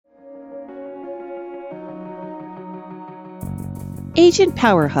Agent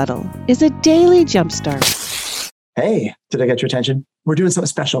Power Huddle is a daily jumpstart. Hey, did I get your attention? We're doing something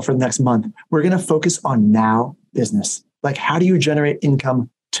special for the next month. We're going to focus on now business. Like, how do you generate income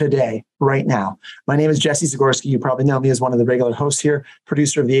today, right now? My name is Jesse Zagorski. You probably know me as one of the regular hosts here,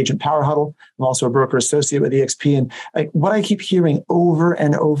 producer of the Agent Power Huddle. I'm also a broker associate with EXP. And what I keep hearing over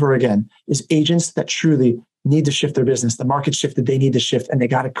and over again is agents that truly need to shift their business. The market shifted, they need to shift, and they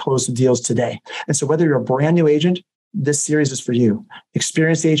got to close the deals today. And so whether you're a brand new agent, this series is for you.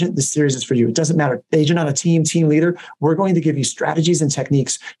 Experienced agent, this series is for you. It doesn't matter. Agent on a team leader, we're going to give you strategies and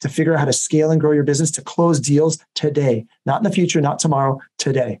techniques to figure out how to scale and grow your business to close deals today, not in the future, not tomorrow,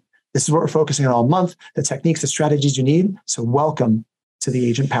 today. This is what we're focusing on all month, the techniques, the strategies you need. So welcome to the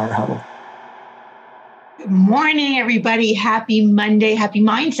Agent Power Huddle. Good morning, everybody. Happy Monday. Happy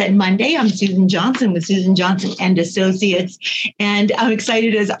Mindset Monday. I'm Susan Johnson with Susan Johnson and Associates. And I'm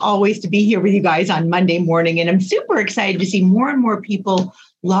excited as always to be here with you guys on Monday morning. And I'm super excited to see more and more people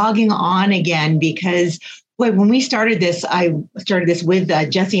logging on again because when we started this, I started this with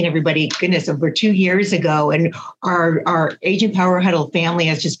Jesse and everybody, goodness, over 2 years ago. And our Agent Power Huddle family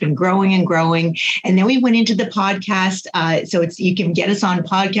has just been growing and growing. And then we went into the podcast. So you can get us on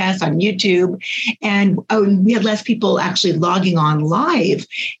podcasts, on YouTube. And we had less people actually logging on live.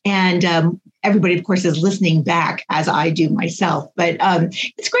 And everybody, of course, is listening back as I do myself. But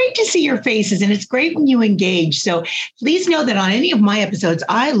it's great to see your faces and it's great when you engage. So please know that on any of my episodes,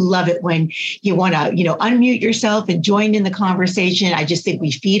 I love it when you want to, unmute yourself and join in the conversation. I just think we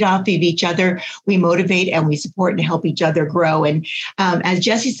feed off of each other. We motivate and we support and help each other grow. And as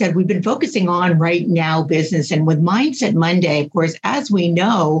Jesse said, we've been focusing on right now business. And with Mindset Monday, of course, as we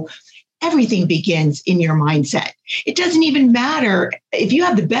know, everything begins in your mindset. It doesn't even matter if you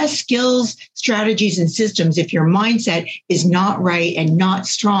have the best skills, strategies, and systems. If your mindset is not right and not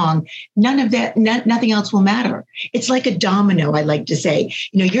strong, nothing else will matter. It's like a domino, I like to say.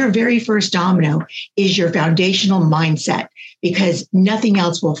 Your very first domino is your foundational mindset because nothing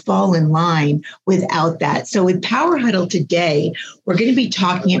else will fall in line without that. So with Power Huddle today, we're going to be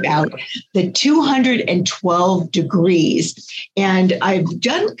talking about the 212 degrees. And I've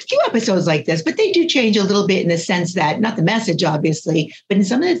done a few episodes like this, but they do change a little bit in the sense that, not the message, obviously, but in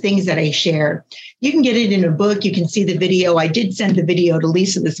some of the things that I share. You can get it in a book. You can see the video. I did send the video to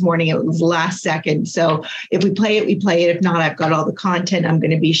Lisa this morning. It was last second. So if we play it, we play it. If not, I've got all the content I'm going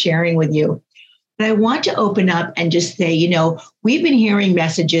to be sharing with you. But I want to open up and just say, we've been hearing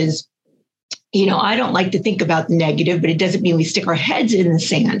messages. I don't like to think about the negative, but it doesn't mean we stick our heads in the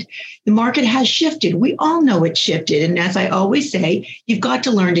sand. The market has shifted. We all know it shifted. And as I always say, you've got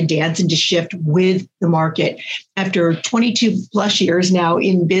to learn to dance and to shift with the market. After 22 plus years now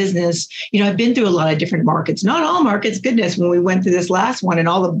in business, I've been through a lot of different markets, not all markets. Goodness, when we went through this last one and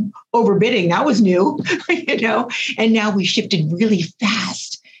all the overbidding, that was new, and now we shifted really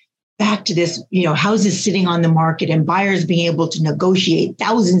fast back to this, houses sitting on the market and buyers being able to negotiate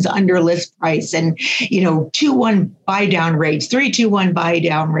thousands under list price and, 2-1 buy down rates, 3-2-1 buy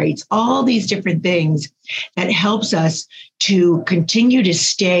down rates, all these different things that helps us to continue to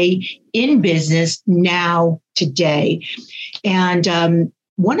stay in business now, today. And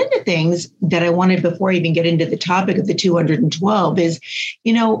one of the things that I wanted before I even get into the topic of the 212 is,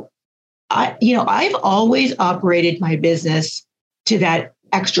 I've always operated my business to that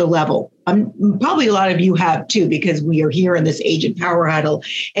extra level. Probably a lot of you have too, because we are here in this Agent Power Huddle.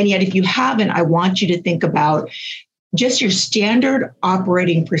 And yet, if you haven't, I want you to think about just your standard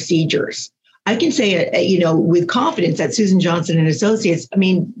operating procedures. I can say, with confidence that Susan Johnson and Associates,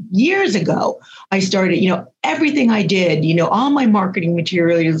 years ago, I started, everything I did, all my marketing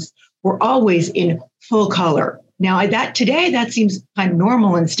materials were always in full color. Now today that seems kind of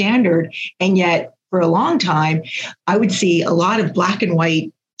normal and standard. And yet, for a long time, I would see a lot of black and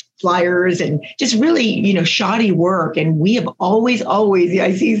white flyers and just really, shoddy work. And we have always,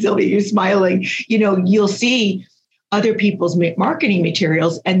 I see Sylvia, you're smiling, you'll see other people's marketing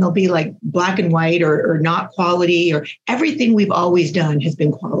materials and they'll be like black and white or not quality, or everything we've always done has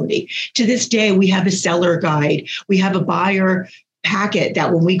been quality. To this day, we have a seller guide. We have a buyer packet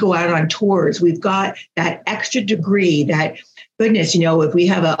that when we go out on tours, we've got that extra degree that, goodness, if we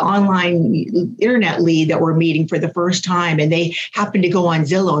have an online internet lead that we're meeting for the first time and they happen to go on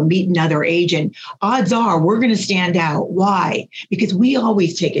Zillow and meet another agent, odds are we're going to stand out. Why? Because we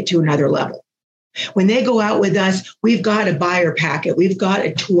always take it to another level. When they go out with us, we've got a buyer packet, we've got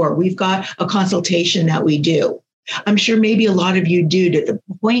a tour, we've got a consultation that we do. I'm sure maybe a lot of you do. The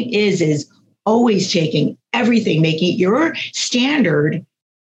point is always taking everything, making it your standard,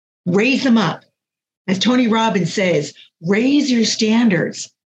 raise them up. As Tony Robbins says, raise your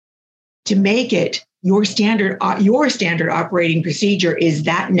standards to make it your standard operating procedure is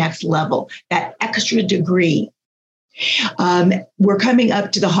that next level, that extra degree. We're coming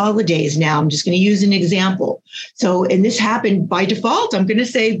up to the holidays now. I'm just going to use an example. So, and this happened by default. I'm going to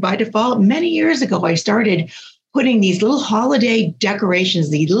say by default, many years ago, I started putting these little holiday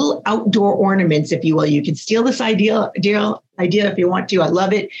decorations, these little outdoor ornaments, if you will. You can steal this idea if you want to. I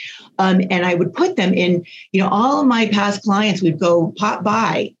love it. And I would put them in, all of my past clients would go pop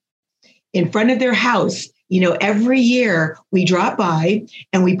by in front of their house. Every year we drop by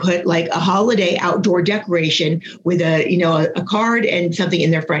and we put like a holiday outdoor decoration with a card and something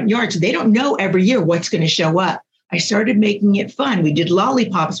in their front yard. So they don't know every year what's going to show up. I started making it fun. We did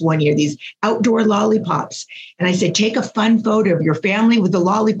lollipops one year, these outdoor lollipops. And I said, take a fun photo of your family with the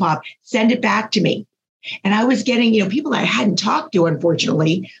lollipop, send it back to me. And I was getting, people I hadn't talked to,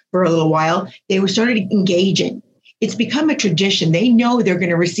 unfortunately, for a little while, they were started engaging. It's become a tradition. They know they're going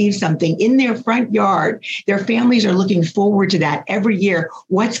to receive something in their front yard. Their families are looking forward to that every year.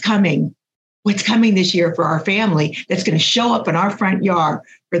 What's coming? What's coming this year for our family that's going to show up in our front yard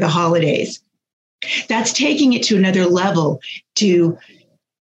for the holidays? That's taking it to another level, to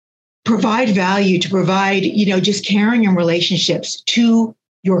provide value, to provide, just caring and relationships to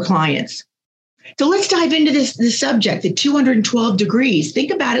your clients. So let's dive into this subject, the 212 degrees. Think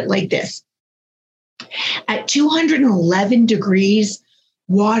about it like this. At 211 degrees,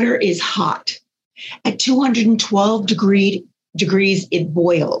 water is hot. At 212 degrees, it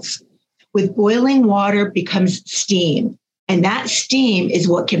boils. With boiling water becomes steam. And that steam is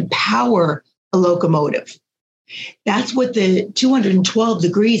what can power a locomotive. That's what the 212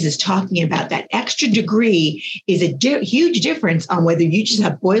 degrees is talking about. That extra degree is a huge difference on whether you just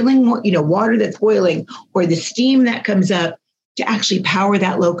have boiling, water that's boiling or the steam that comes up to actually power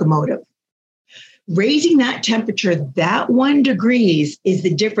that locomotive. Raising that temperature, that 1 degree is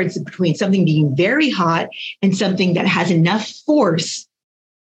the difference between something being very hot and something that has enough force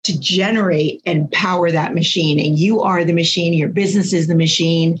to generate and power that machine. And you are the machine, your business is the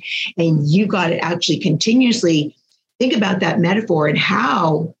machine, and you got to actually continuously think about that metaphor and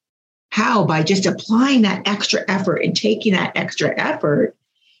how by just applying that extra effort and taking that extra effort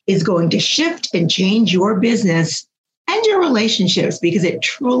is going to shift and change your business and your relationships, because it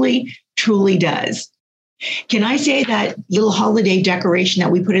truly, truly does. Can I say that little holiday decoration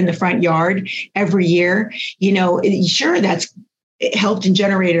that we put in the front yard every year, sure, that's helped and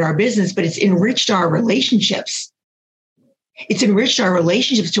generated our business, but it's enriched our relationships. It's enriched our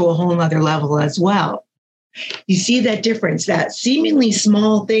relationships to a whole nother level as well. You see that difference, that seemingly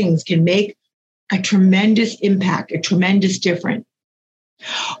small things can make a tremendous impact, a tremendous difference.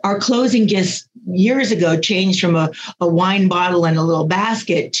 Our closing gifts years ago changed from a wine bottle and a little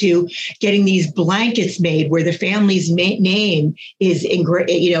basket to getting these blankets made where the family's name is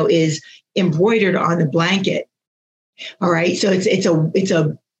embroidered on the blanket. All right. So it's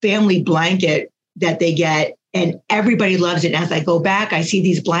a family blanket that they get, and everybody loves it. And as I go back, I see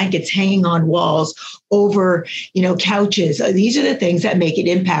these blankets hanging on walls over, couches. These are the things that make it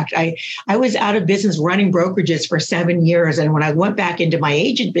impact. I was out of business running brokerages for 7 years. And when I went back into my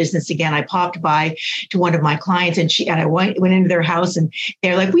agent business again, I popped by to one of my clients and I went into their house and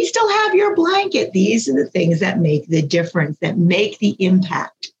they're like, we still have your blanket. These are the things that make the difference, that make the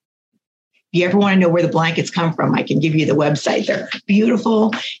impact. If you ever want to know where the blankets come from, I can give you the website. They're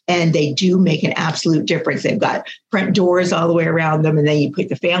beautiful and they do make an absolute difference. They've got front doors all the way around them. And then you put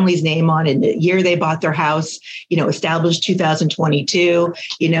the family's name on and the year they bought their house, established 2022,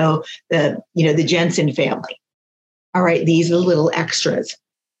 the Jensen family. All right. These are the little extras.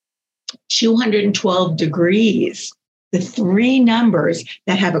 212 degrees, the 3 numbers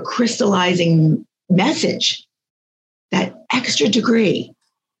that have a crystallizing message, that extra degree.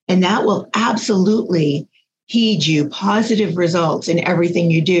 And that will absolutely heed you positive results in everything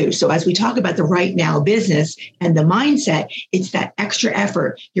you do. So as we talk about the right now business and the mindset, it's that extra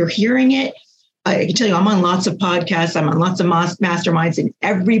effort. You're hearing it. I can tell you, I'm on lots of podcasts. I'm on lots of masterminds, and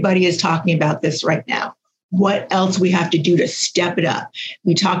everybody is talking about this right now. What else we have to do to step it up?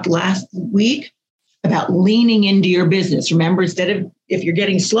 We talked last week about leaning into your business. Remember, if you're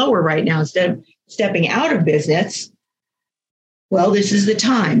getting slower right now, instead of stepping out of business, well, this is the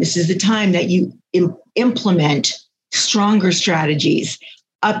time. This is the time that you implement stronger strategies,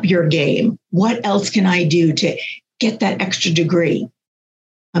 up your game. What else can I do to get that extra degree?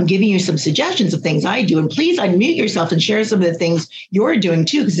 I'm giving you some suggestions of things I do. And please unmute yourself and share some of the things you're doing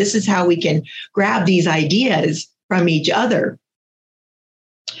too, because this is how we can grab these ideas from each other.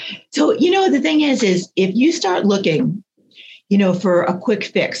 So, the thing is if you start looking, for a quick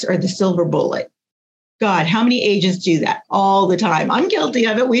fix or the silver bullet, God, how many agents do that all the time? I'm guilty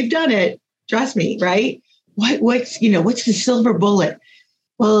of it. We've done it. Trust me, right? What's the silver bullet?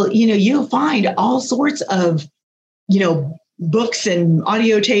 Well, you'll find all sorts of, books and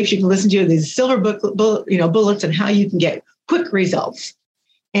audio tapes you can listen to, these silver bullets on how you can get quick results.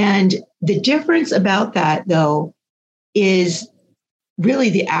 And the difference about that, though, is really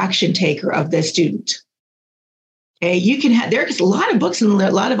the action taker of the student. Okay, there's a lot of books and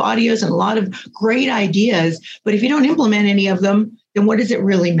a lot of audios and a lot of great ideas, but if you don't implement any of them, then what does it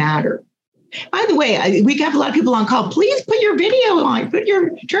really matter? By the way, we have a lot of people on call. Please put your video on. Turn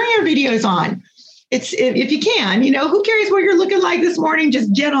your videos on. It's if you can. Who cares what you're looking like this morning?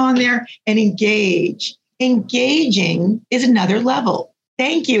 Just get on there and engage. Engaging is another level.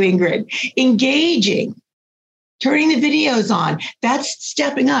 Thank you, Ingrid. Engaging, turning the videos on. That's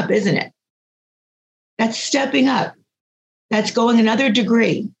stepping up, isn't it? That's stepping up. That's going another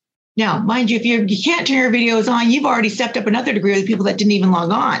degree. Now, mind you, if you can't turn your videos on, you've already stepped up another degree with people that didn't even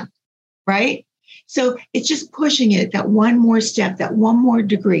log on. Right? So it's just pushing it that one more step, that one more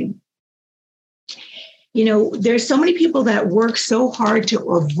degree. There's so many people that work so hard to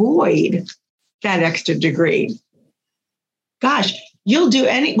avoid that extra degree. Gosh, you'll do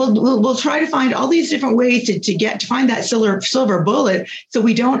we'll try to find all these different ways to find that silver bullet so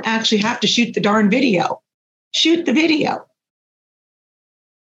we don't actually have to shoot the darn video. Shoot the video.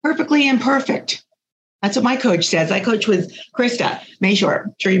 Perfectly imperfect. That's what my coach says. I coach with Krista Mayshore.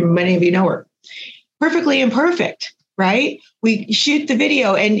 I'm sure many of you know her. Perfectly imperfect, right? We shoot the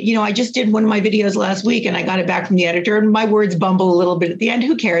video. And, I just did one of my videos last week and I got it back from the editor and my words bumble a little bit at the end.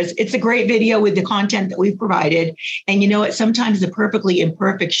 Who cares? It's a great video with the content that we've provided. And sometimes the perfectly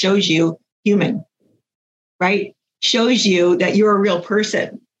imperfect shows you human, right? Shows you that you're a real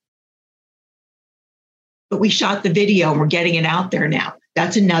person. But we shot the video and we're getting it out there now.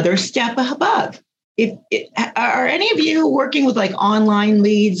 That's another step above. Are any of you working with like online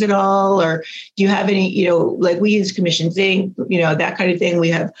leads at all? Or do you have any, like we use Commissions Inc., that kind of thing. We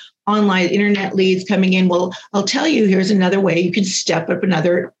have online internet leads coming in. Well, I'll tell you, here's another way you can step up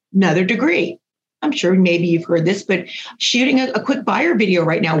another degree. I'm sure maybe you've heard this, but shooting a quick buyer video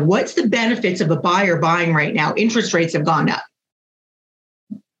right now. What's the benefits of a buyer buying right now? Interest rates have gone up.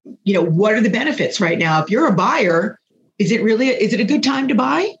 What are the benefits right now? If you're a buyer, is it a good time to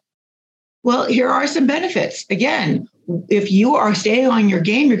buy? Well, here are some benefits. Again, if you are staying on your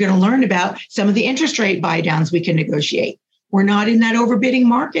game, you're going to learn about some of the interest rate buy downs we can negotiate. We're not in that overbidding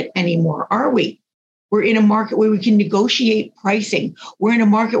market anymore, are we? We're in a market where we can negotiate pricing. We're in a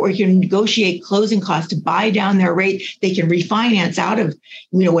market where you can negotiate closing costs to buy down their rate. They can refinance out of,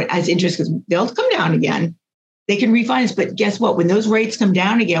 as interest, because they'll come down again. They can refinance, but guess what? When those rates come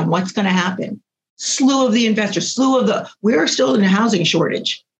down again, what's going to happen? Slew of the investors, we're still in a housing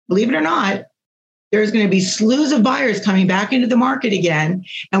shortage. Believe it or not, there's going to be slews of buyers coming back into the market again.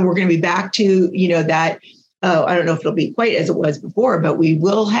 And we're going to be back to, I don't know if it'll be quite as it was before, but we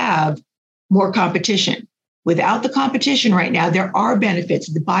will have more competition. Without the competition right now, there are benefits.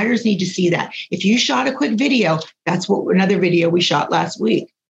 The buyers need to see that. If you shot a quick video, that's another video we shot last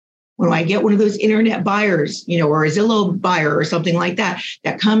week. When I get one of those internet buyers, or a Zillow buyer or something like that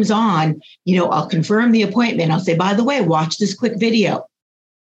comes on, I'll confirm the appointment. I'll say, by the way, watch this quick video.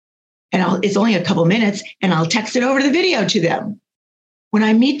 And it's only a couple minutes, and I'll text it over the video to them. When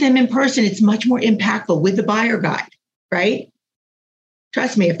I meet them in person, it's much more impactful with the buyer guide, right?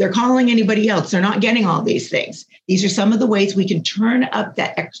 Trust me, if they're calling anybody else, they're not getting all these things. These are some of the ways we can turn up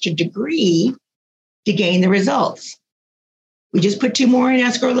that extra degree to gain the results. We just put 2 more in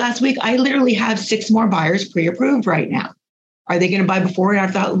escrow last week. I literally have 6 more buyers pre-approved right now. Are they going to buy before? And I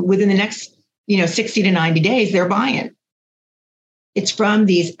thought within the next, 60 to 90 days, they're buying. It's from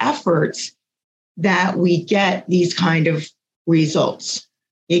these efforts that we get these kind of results.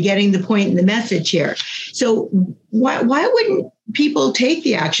 You're getting the point in the message here. So why wouldn't people take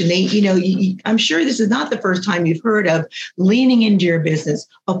the action? I'm sure this is not the first time you've heard of leaning into your business,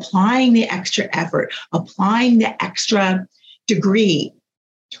 applying the extra effort, applying the extra degree,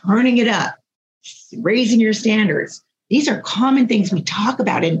 turning it up, raising your standards. These are common things we talk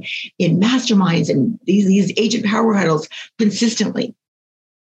about in masterminds and these agent power huddles consistently.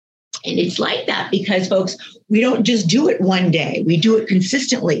 And it's like that because, folks, we don't just do it one day. We do it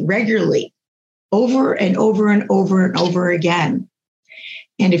consistently, regularly, over and over and over and over again.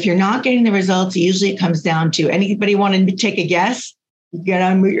 And if you're not getting the results, usually it comes down to, anybody want to take a guess? You got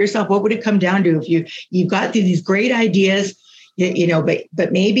to unmute yourself. What would it come down to if you've got these great ideas,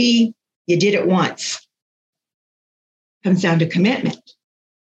 but maybe you did it once? Comes down to commitment.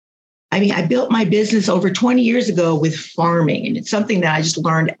 I built my business over 20 years ago with farming, and it's something that I just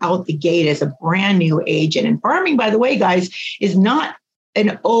learned out the gate as a brand new agent. And farming, by the way, guys, is not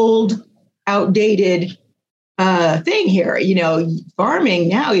an old outdated thing here. Farming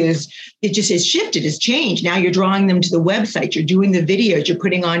now it just has shifted, has changed. Now you're drawing them to the website, you're doing the videos, you're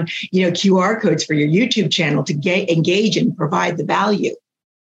putting on, QR codes for your YouTube channel to engage and provide the value,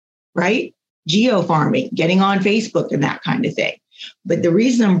 right? Geo farming, getting on Facebook and that kind of thing. But the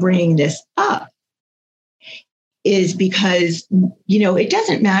reason I'm bringing this up is because, it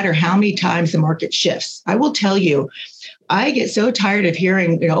doesn't matter how many times the market shifts. I will tell you, I get so tired of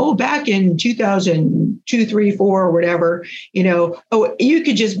hearing, back in 2002, 3, 4, or whatever, you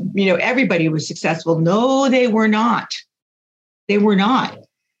could just, everybody was successful. No, they were not. They were not.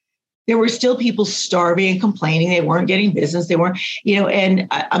 There were still people starving and complaining. They weren't getting business. They weren't, and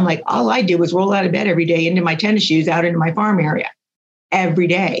I'm like, all I did was roll out of bed every day into my tennis shoes out into my farm area every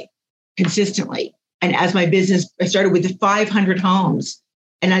day, consistently. And as my business, I started with 500 homes.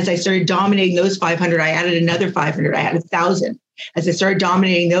 And as I started dominating those 500, I added another 500. I had 1,000. As I started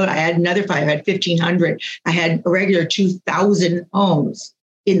dominating those, I had another 5. I had 1,500. I had a regular 2,000 homes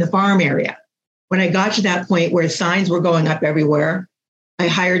in the farm area. When I got to that point where signs were going up everywhere, I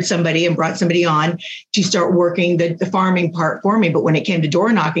hired somebody and brought somebody on to start working the farming part for me. But when it came to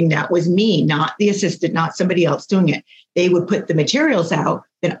door knocking, that was me, not the assistant, not somebody else doing it. They would put the materials out.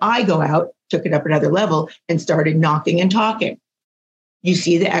 Then I go out, took it up another level, and started knocking and talking. You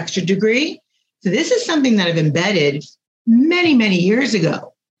see the extra degree? So this is something that I've embedded many, many years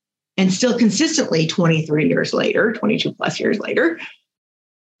ago, and still consistently 23 years later, 22 plus years later,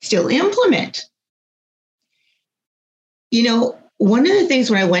 still implement. One of the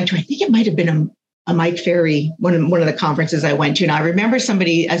things when I went to, I think it might have been a Mike Ferry, one of the conferences I went to, and I remember a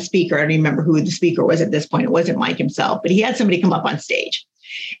speaker, I don't even remember who the speaker was at this point. It wasn't Mike himself, but he had somebody come up on stage.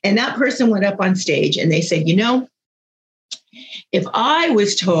 And that person went up on stage and they said, if I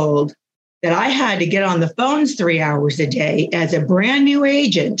was told that I had to get on the phones 3 hours a day as a brand new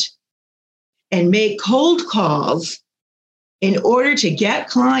agent and make cold calls in order to get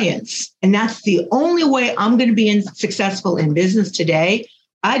clients, and that's the only way I'm going to be successful in business today,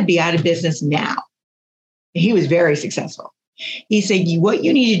 I'd be out of business now. He was very successful. He said, what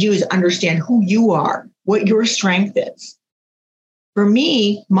you need to do is understand who you are, what your strength is. For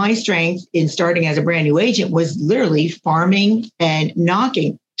me, my strength in starting as a brand new agent was literally farming and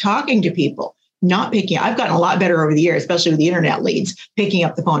knocking, talking to people, not picking. I've gotten a lot better over the years, especially with the internet leads, picking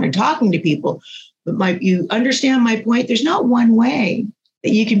up the phone and talking to people. But you understand my point? There's not one way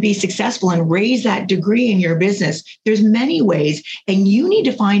that you can be successful and raise that degree in your business. There's many ways, and you need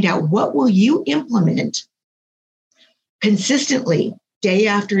to find out what will you implement consistently day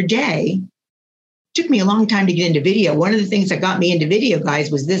after day. It took me a long time to get into video. One of the things that got me into video,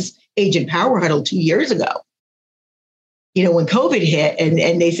 guys, was this Agent Power Huddle 2 years ago. When COVID hit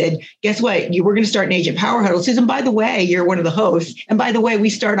and they said, guess what? We're going to start an Agent Power Huddle. Susan, by the way, you're one of the hosts. And by the way,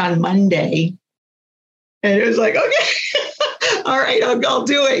 we start on Monday. And it was like, okay, all right, I'll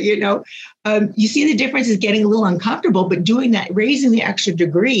do it. You see the difference is getting a little uncomfortable, but doing that, raising the extra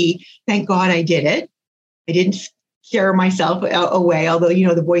degree, thank God I did it. I didn't scare myself away, although,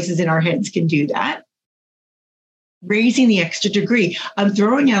 the voices in our heads can do that. Raising the extra degree. I'm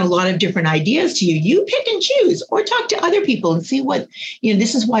throwing out a lot of different ideas to you. You pick and choose or talk to other people and see what,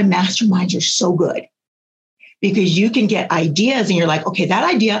 this is why masterminds are so good. Because you can get ideas and you're like, okay, that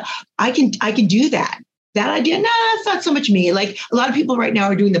idea, I can do that. That idea, no, that's not so much me. Like a lot of people right now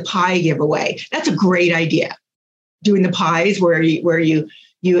are doing the pie giveaway. That's a great idea. Doing the pies where you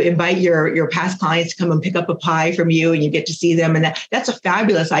invite your past clients to come and pick up a pie from you and you get to see them. And that's a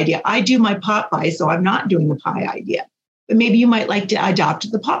fabulous idea. I do my pot pie, so I'm not doing the pie idea. But maybe you might like to adopt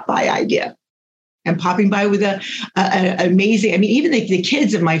the pot pie idea. And popping by with an amazing, even the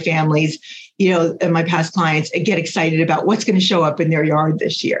kids of my families, and my past clients get excited about what's going to show up in their yard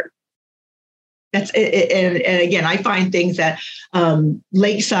this year. That's and again, I find things at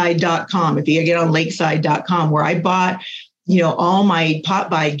lakeside.com. If you get on lakeside.com, where I bought, all my pot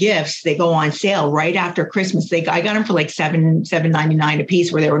buy gifts, they go on sale right after Christmas. I got them for like $7.99 a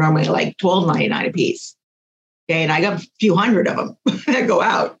piece, where they were normally like $12.99 a piece. Okay, and I got a few hundred of them that go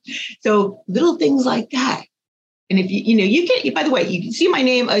out. So little things like that. And if you can, by the way, you can see my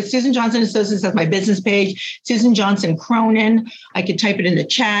name, Susan Johnson Associates, that's my business page, Susan Johnson Cronin. I could type it in the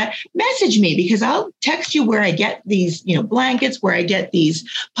chat. Message me, because I'll text you where I get these, blankets, where I get these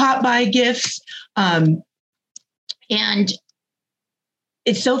pot buy gifts. And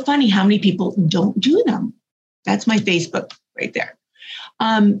it's so funny how many people don't do them. That's my Facebook right there.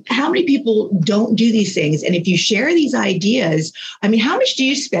 How many people don't do these things? And if you share these ideas, how much do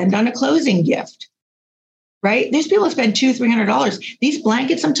you spend on a closing gift? Right? There's people that spend $200-$300. These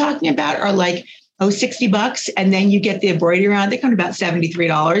blankets I'm talking about are like $60. And then you get the embroidery around. They come to about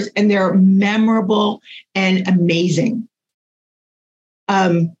 $73 and they're memorable and amazing.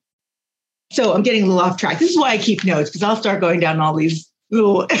 So I'm getting a little off track. This is why I keep notes, because I'll start going down all these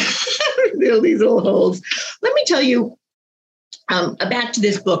little, these little holes. Let me tell you, back to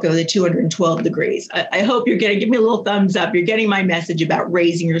this book of the 212 degrees. I hope you're give me a little thumbs up. You're getting my message about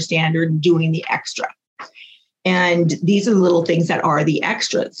raising your standard and doing the extra. And these are the little things that are the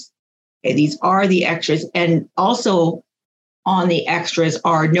extras. Okay, these are the extras. And also on the extras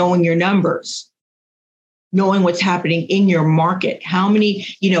are knowing your numbers, knowing what's happening in your market. How many,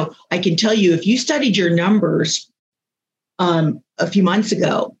 I can tell you, if you studied your numbers a few months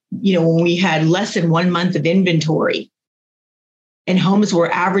ago, when we had less than 1 month of inventory and homes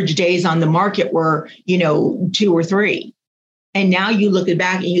were average days on the market were, 2 or 3. And now you look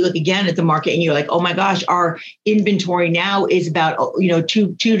back and you look again at the market and you're like, oh my gosh, our inventory now is about,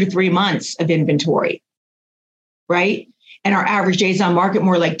 2 to 3 months of inventory, right? And our average days on market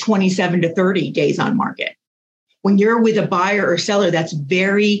more like 27 to 30 days on market. When you're with a buyer or seller, that's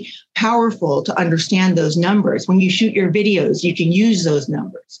very powerful to understand those numbers. When you shoot your videos, you can use those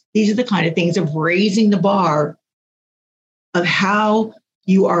numbers. These are the kind of things of raising the bar of how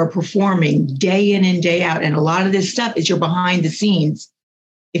you are performing day in and day out. And a lot of this stuff is you're behind the scenes.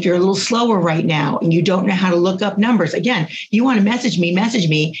 If you're a little slower right now and you don't know how to look up numbers, again, you want to message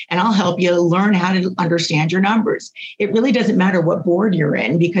me, and I'll help you learn how to understand your numbers. It really doesn't matter what board you're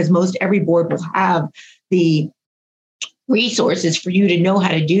in, because most every board will have the resources for you to know how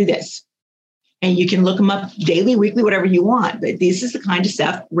to do this. And you can look them up daily, weekly, whatever you want. But this is the kind of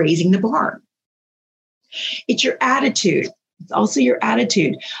stuff raising the bar. It's your attitude. It's also your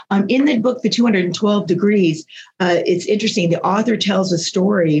attitude. In the book, The 212 Degrees, it's interesting. The author tells a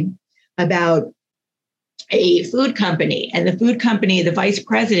story about a food company, and the food company, the vice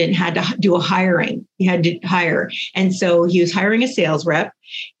president had to do a hiring. He had to hire. And so he was hiring a sales rep.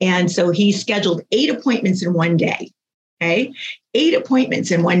 And so he scheduled 8 appointments in one day. Okay, 8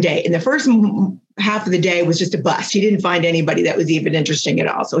 appointments in one day. And the first half of the day was just a bust. He didn't find anybody that was even interesting at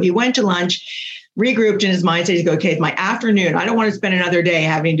all. So he went to lunch, regrouped in his mind, said, okay, it's my afternoon. I don't want to spend another day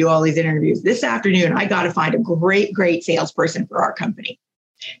having to do all these interviews. This afternoon, I got to find a great salesperson for our company.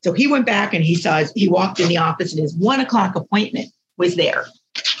 So he went back and he walked in the office and his 1 o'clock appointment was there.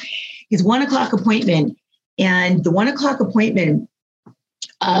 His 1 o'clock appointment, and the 1 o'clock appointment,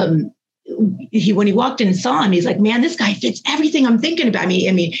 when he walked in and saw him, he's like, man, this guy fits everything I'm thinking about. I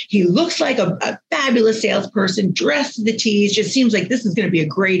mean, he looks like a fabulous salesperson, dressed to the T's, just seems like this is going to be a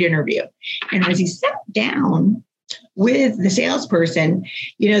great interview. And as he sat down with the salesperson,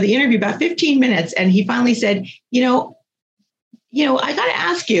 the interview about 15 minutes, and he finally said, I got to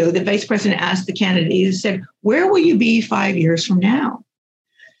ask you, the vice president asked the candidate, he said, where will you be 5 years from now?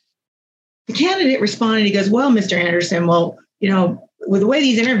 The candidate responded, he goes, well, Mr. Anderson, with the way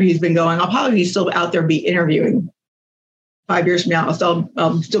these interviews have been going, I'll probably still out there be interviewing 5 years from now.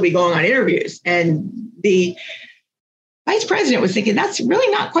 I'll still be going on interviews. And the vice president was thinking, that's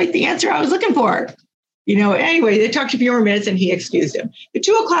really not quite the answer I was looking for. Anyway, they talked a few more minutes and he excused him. The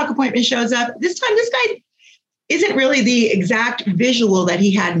 2 o'clock appointment shows up. This time, this guy isn't really the exact visual that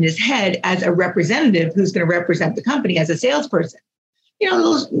he had in his head as a representative who's going to represent the company as a salesperson. A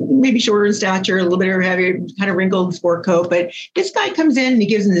little maybe shorter in stature, a little bit heavier, kind of wrinkled sport coat. But this guy comes in and he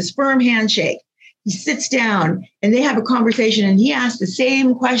gives him this firm handshake. He sits down and they have a conversation and he asks the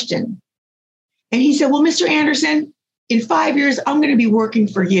same question. And he said, well, Mr. Anderson, in 5 years, I'm going to be working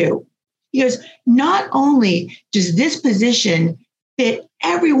for you. He goes, not only does this position fit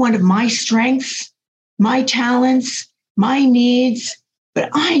every one of my strengths, my talents, my needs, but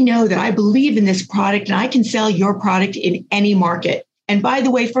I know that I believe in this product and I can sell your product in any market. And by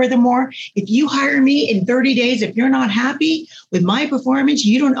the way, furthermore, if you hire me in 30 days, if you're not happy with my performance,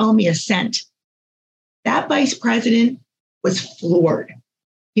 you don't owe me a cent. That vice president was floored.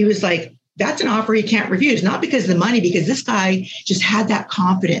 He was like, that's an offer he can't refuse, not because of the money, because this guy just had that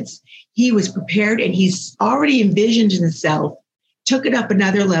confidence. He was prepared and he's already envisioned himself, took it up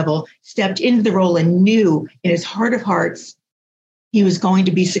another level, stepped into the role and knew in his heart of hearts he was going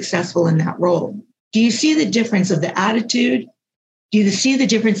to be successful in that role. Do you see the difference of the attitude? Do you see the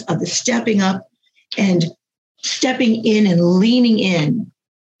difference of the stepping up and stepping in and leaning in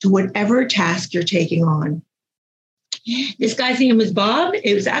to whatever task you're taking on? This guy's name was Bob.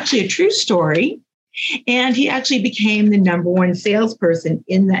 It was actually a true story. And he actually became the #1 salesperson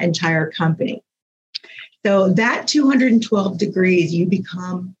in the entire company. So that 212 degrees, you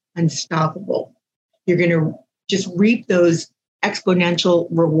become unstoppable. You're going to just reap those exponential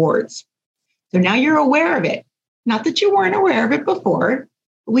rewards. So now you're aware of it. Not that you weren't aware of it before,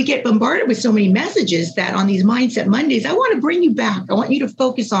 we get bombarded with so many messages that on these Mindset Mondays, I want to bring you back. I want you to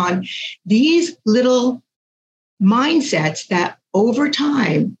focus on these little mindsets that over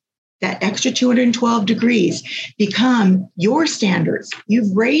time, that extra 212 degrees become your standards.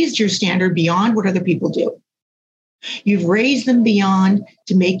 You've raised your standard beyond what other people do. You've raised them beyond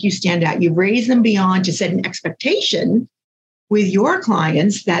to make you stand out. You've raised them beyond to set an expectation with your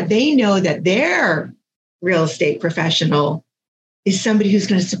clients that they know that their real estate professional is somebody who's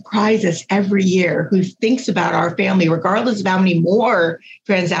going to surprise us every year, who thinks about our family, regardless of how many more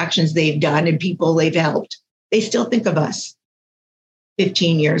transactions they've done and people they've helped. They still think of us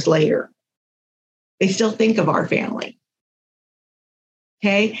 15 years later. They still think of our family.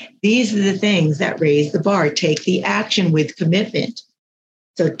 Okay, these are the things that raise the bar. Take the action with commitment.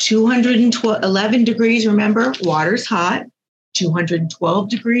 So 211 degrees, remember, water's hot. 212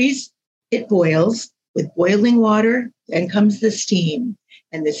 degrees, it boils. With boiling water, then comes the steam.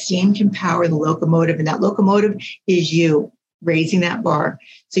 And the steam can power the locomotive. And that locomotive is you raising that bar.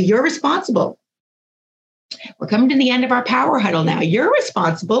 So you're responsible. We're coming to the end of our power huddle now. You're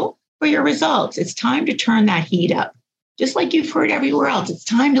responsible for your results. It's time to turn that heat up. Just like you've heard everywhere else, it's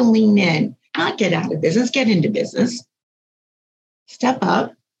time to lean in, not get out of business, get into business. Step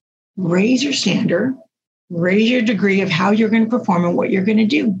up, raise your standard, raise your degree of how you're going to perform and what you're going to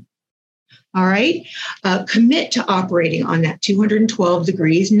do. All right. Commit to operating on that 212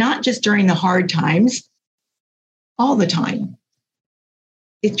 degrees, not just during the hard times, all the time.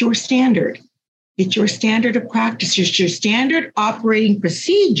 It's your standard. It's your standard of practice. It's your standard operating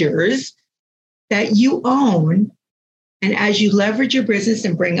procedures that you own. And as you leverage your business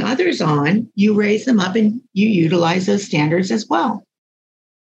and bring others on, you raise them up and you utilize those standards as well.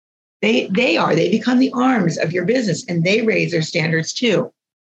 They become the arms of your business and they raise their standards too.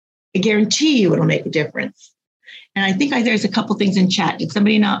 I guarantee you it'll make a difference. And I think there's a couple things in chat. Did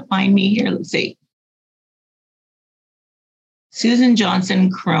somebody not find me here? Let's see. Susan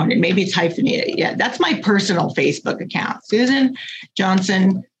Johnson Cronin. Maybe it's hyphenated. Yeah, that's my personal Facebook account. Susan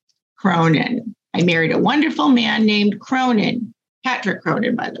Johnson Cronin. I married a wonderful man named Cronin, Patrick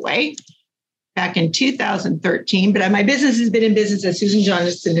Cronin, by the way, back in 2013. But my business has been in business as Susan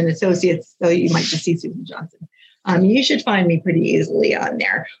Johnson and Associates, so you might just see Susan Johnson. You should find me pretty easily on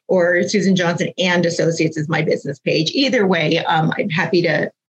there, or Susan Johnson and Associates is my business page. Either way, I'm happy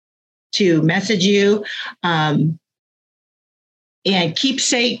to message you. And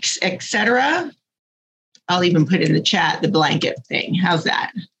keepsakes, etc. I'll even put in the chat the blanket thing. How's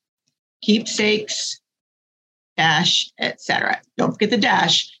that? Keepsakes, dash, etc. Don't forget the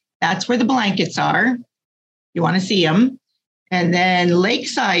dash. That's where the blankets are. You want to see them. And then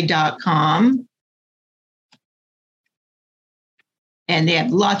lakeside.com. And they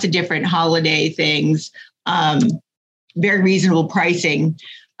have lots of different holiday things, very reasonable pricing.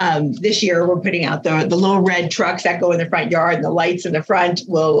 This year, we're putting out the little red trucks that go in the front yard, and the lights in the front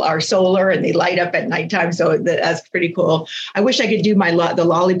are solar, and they light up at nighttime. So that's pretty cool. I wish I could do the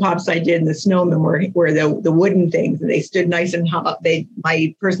lollipops I did, and the snowmen were the wooden things, and they stood nice and hot.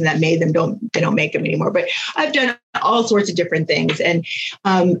 My person that made them don't make them anymore. But I've done all sorts of different things. And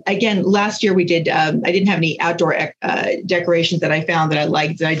again, last year we did. I didn't have any outdoor decorations that I found that I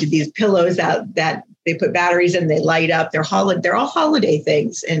liked. I did these pillows that they put batteries in, they light up. They're all holiday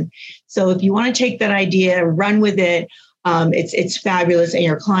things. And so if you want to take that idea, run with it, it's fabulous. And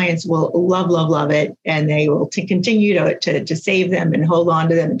your clients will love it. And they will continue to save them and hold on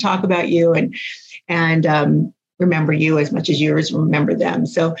to them and talk about you and remember you as much as yours remember them.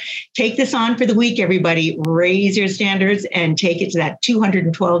 So take this on for the week, everybody. Raise your standards and take it to that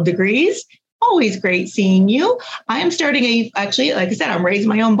 212 degrees. Always great seeing you. I am starting actually, like I said, I'm raising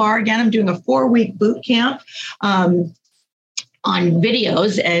my own bar again. I'm doing a 4-week boot camp on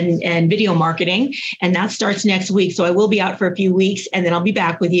videos and video marketing. And that starts next week. So I will be out for a few weeks and then I'll be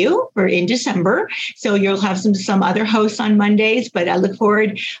back with you in December. So you'll have some other hosts on Mondays, but I look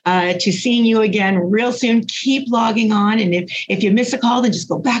forward to seeing you again real soon. Keep logging on. And if you miss a call, then just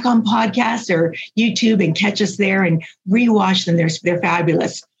go back on podcast or YouTube and catch us there and rewatch them. They're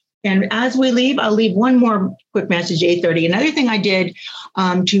fabulous. And as we leave, I'll leave one more quick message, 8:30. Another thing I did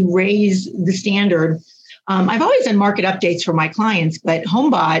to raise the standard, I've always done market updates for my clients, but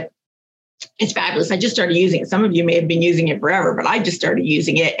HomeBot is fabulous. I just started using it. Some of you may have been using it forever, but I just started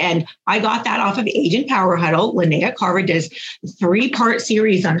using it. And I got that off of Agent Power Huddle. Linnea Carver does a 3-part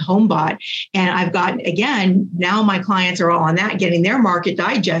series on HomeBot. And I've got, again, now my clients are all on that, getting their market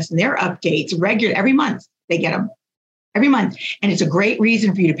digest and their updates regular every month. They get them. Every month. And it's a great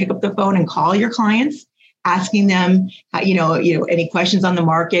reason for you to pick up the phone and call your clients, asking them, any questions on the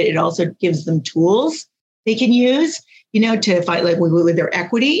market. It also gives them tools they can use, to fight like with their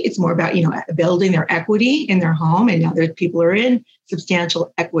equity. It's more about, building their equity in their home. And now there's people are in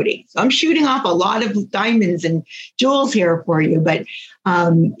substantial equity. So I'm shooting off a lot of diamonds and jewels here for you. But,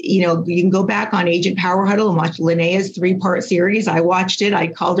 you can go back on Agent Power Huddle and watch Linnea's 3-part series. I watched it. I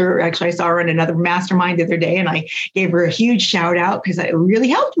called her. Actually, I saw her in another mastermind the other day, and I gave her a huge shout out because it really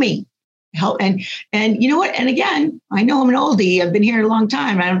helped me. And you know what? And again, I know I'm an oldie. I've been here a long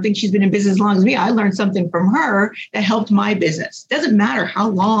time. I don't think she's been in business as long as me. I learned something from her that helped my business. Doesn't matter how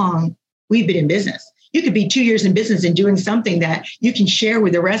long we've been in business. You could be 2 years in business and doing something that you can share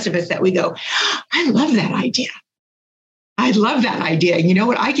with the rest of us that we go, I love that idea. I love that idea. You know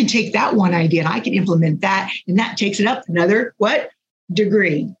what? I can take that one idea and I can implement that. And that takes it up another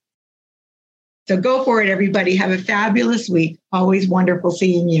degree. So go for it, everybody. Have a fabulous week. Always wonderful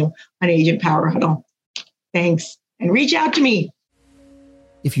seeing you on Agent Power Huddle. Thanks. And reach out to me.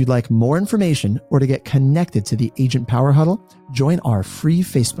 If you'd like more information or to get connected to the Agent Power Huddle, join our free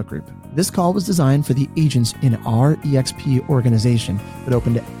Facebook group. This call was designed for the agents in our EXP organization, but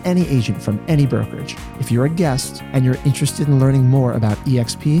open to any agent from any brokerage. If you're a guest and you're interested in learning more about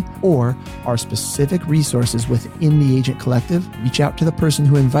EXP or our specific resources within the Agent Collective, reach out to the person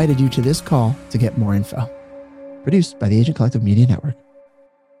who invited you to this call to get more info. Produced by the Agent Collective Media Network.